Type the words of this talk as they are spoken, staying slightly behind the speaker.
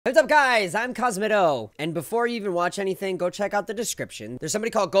What's up, guys? I'm Cosmitto, and before you even watch anything, go check out the description. There's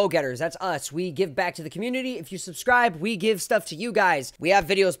somebody called Go-Getters. That's us. We give back to the community. If you subscribe, we give stuff to you guys. We have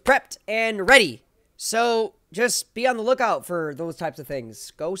videos prepped and ready. So just be on the lookout for those types of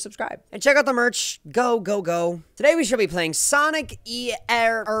things. Go subscribe and check out the merch. Go, go, go. Today we should be playing Sonic.exe.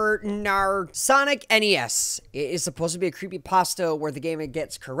 Sonic NES. It is supposed to be a creepypasta where the game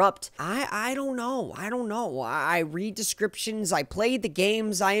gets corrupt. I don't know. I read descriptions. I played the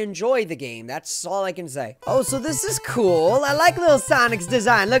games. I enjoy the game. That's all I can say. Oh, so this is cool. I like little Sonic's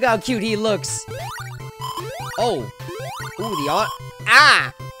design. Look how cute he looks. Oh. Ooh,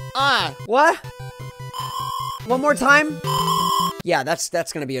 what? One more time? Yeah, that's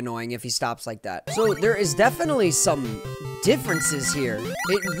gonna be annoying if he stops like that. So there is definitely some differences here.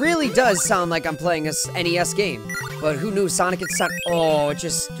 It really does sound like I'm playing a NES game. But who knew Sonic could sound...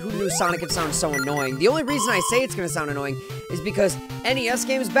 who knew Sonic could sound so annoying? The only reason I say it's gonna sound annoying is because NES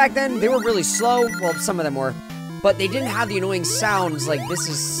games back then, they were really slow. Well, some of them were. But they didn't have the annoying sounds like this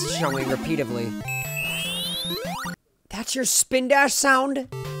is showing repeatedly. That's your spin dash sound?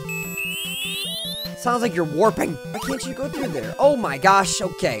 Sounds like you're warping. Why can't you go through there? Oh my gosh.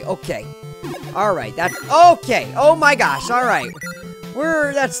 Okay. All right. That's okay. Oh my gosh. All right.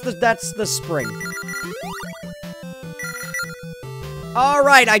 That's the spring. All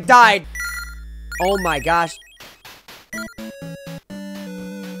right. I died. Oh my gosh.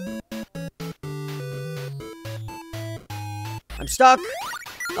 I'm stuck.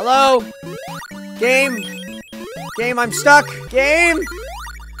 Hello? Game, I'm stuck. Game.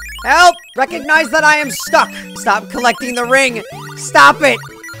 Help! Recognize that I am stuck! Stop collecting the ring! Stop it!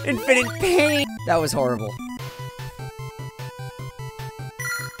 Infinite pain! That was horrible.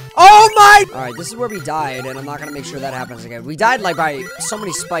 Oh my! Alright, this is where we died, and I'm not gonna make sure that happens again. We died, like, by so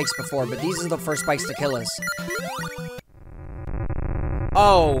many spikes before, but these are the first spikes to kill us.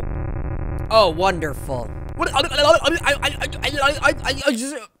 Oh. Oh, wonderful.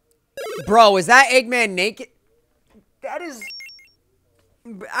 Bro, is that Eggman naked? That is...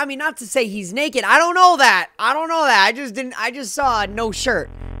 I mean, not to say he's naked. I don't know that. I just saw no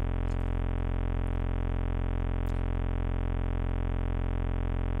shirt.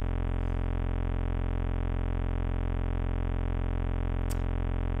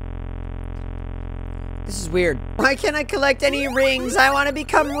 This is weird. Why can't I collect any rings? I want to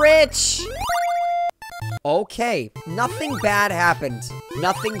become rich. Okay, nothing bad happened.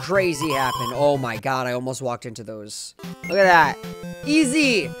 Nothing crazy happened. Oh my god, I almost walked into those. Look at that.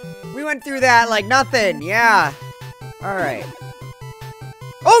 Easy. We went through that like nothing. Yeah. All right.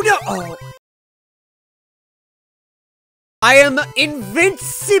 Oh no. Oh. I am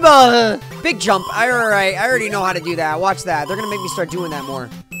invincible. Big jump. All right. I already know how to do that. Watch that. They're going to make me start doing that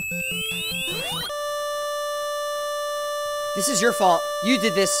more. This is your fault. You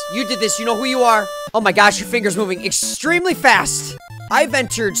did this. You know who you are. Oh my gosh, your finger's moving extremely fast. I've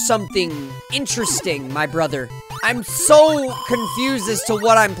entered something interesting, my brother. I'm so confused as to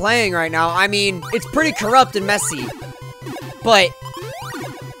what I'm playing right now. I mean, it's pretty corrupt and messy. But...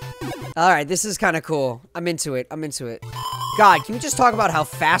 alright, this is kind of cool. I'm into it. God, can we just talk about how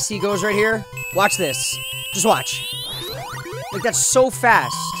fast he goes right here? Watch this. Just watch. Like, that's so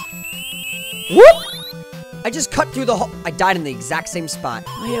fast. Whoop! I just cut through the whole... I died in the exact same spot.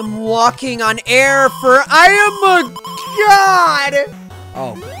 I am walking on air for... I am a god!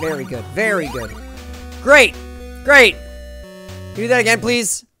 Oh, very good. Very good. Great. Great. Can you do that again,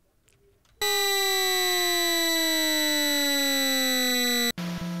 please?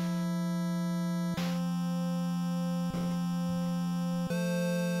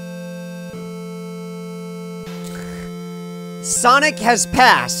 Sonic has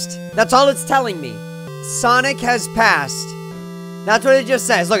passed. That's all it's telling me. Sonic has passed. That's what it just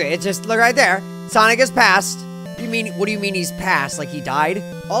says. Look, it just look right there. Sonic has passed. What do you mean he's passed? Like he died?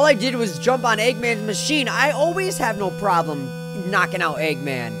 All I did was jump on Eggman's machine. I always have no problem knocking out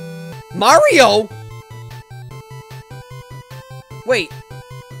Eggman. Mario? Wait.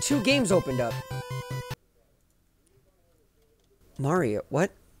 2 games opened up. Mario,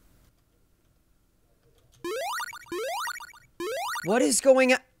 what? What is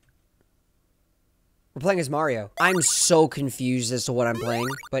going on? We're playing as Mario. I'm so confused as to what I'm playing,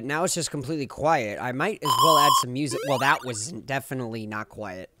 but now it's just completely quiet. I might as well add some music. Well, that was definitely not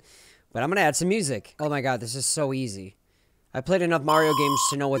quiet, but I'm gonna add some music. Oh my god, this is so easy. I played enough Mario games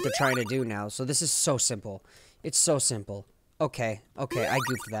to know what they're trying to do now, so this is so simple. It's so simple. Okay, I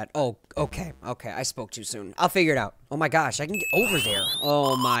goofed that. Oh, okay, I spoke too soon. I'll figure it out. Oh my gosh, I can get over there.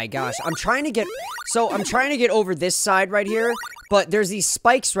 Oh my gosh, I'm trying to get over this side right here, but there's these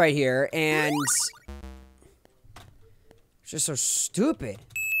spikes right here, and... just so stupid.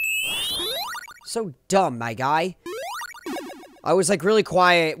 So dumb, my guy. I was like really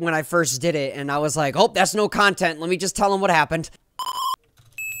quiet when I first did it, and I was like, oh, that's no content. Let me just tell him what happened.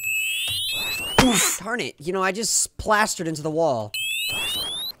 Oof, darn it. You know, I just plastered into the wall.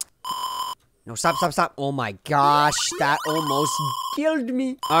 No, stop, stop, stop. Oh my gosh, that almost killed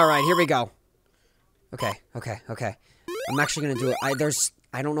me. All right, here we go. Okay, okay, okay. I'm actually gonna do it.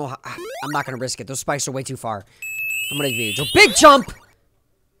 I don't know how, I'm not gonna risk it. Those spikes are way too far. I'm gonna do a big jump.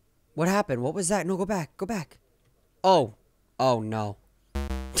 What happened? What was that? No, go back, go back. Oh. Oh, no.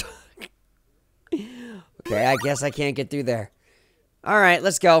 Okay, I guess I can't get through there. All right,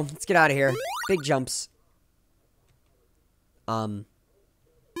 let's go. Let's get out of here. Big jumps. What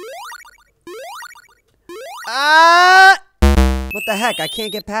the heck? I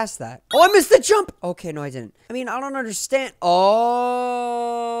can't get past that. Oh, I missed the jump. Okay, no, I didn't. I mean, I don't understand. Oh,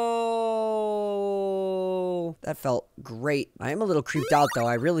 that felt great. I am a little creeped out, though.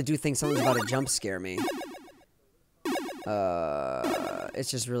 I really do think someone's about to jump scare me. It's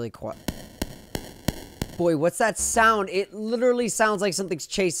just really quiet. Boy, what's that sound? It literally sounds like something's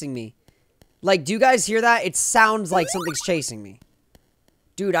chasing me. Like, do you guys hear that? It sounds like something's chasing me.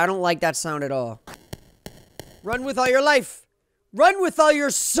 Dude, I don't like that sound at all. Run with all your life. Run with all your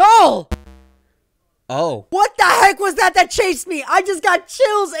soul. Oh. What the heck was that chased me? I just got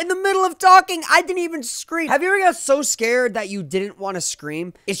chills in the middle of talking. I didn't even scream. Have you ever got so scared that you didn't want to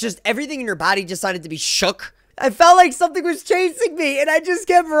scream? It's just everything in your body decided to be shook. I felt like something was chasing me, and I just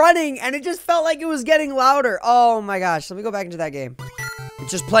kept running, and it just felt like it was getting louder. Oh my gosh, let me go back into that game. It's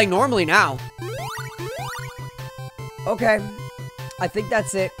just playing normally now. Okay, I think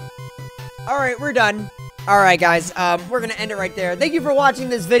that's it. All right, we're done. All right, guys, we're gonna end it right there. Thank you for watching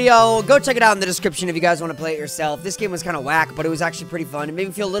this video. Go check it out in the description if you guys want to play it yourself. This game was kind of whack, but it was actually pretty fun. It made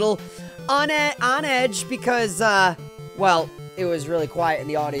me feel a little on edge because, well, it was really quiet and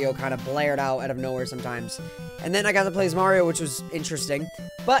the audio kind of blared out of nowhere sometimes. And then I got to play as Mario, which was interesting.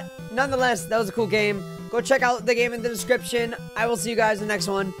 But nonetheless, that was a cool game. Go check out the game in the description. I will see you guys in the next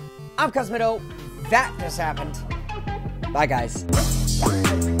one. I'm Cosmitto. That just happened. Bye, guys.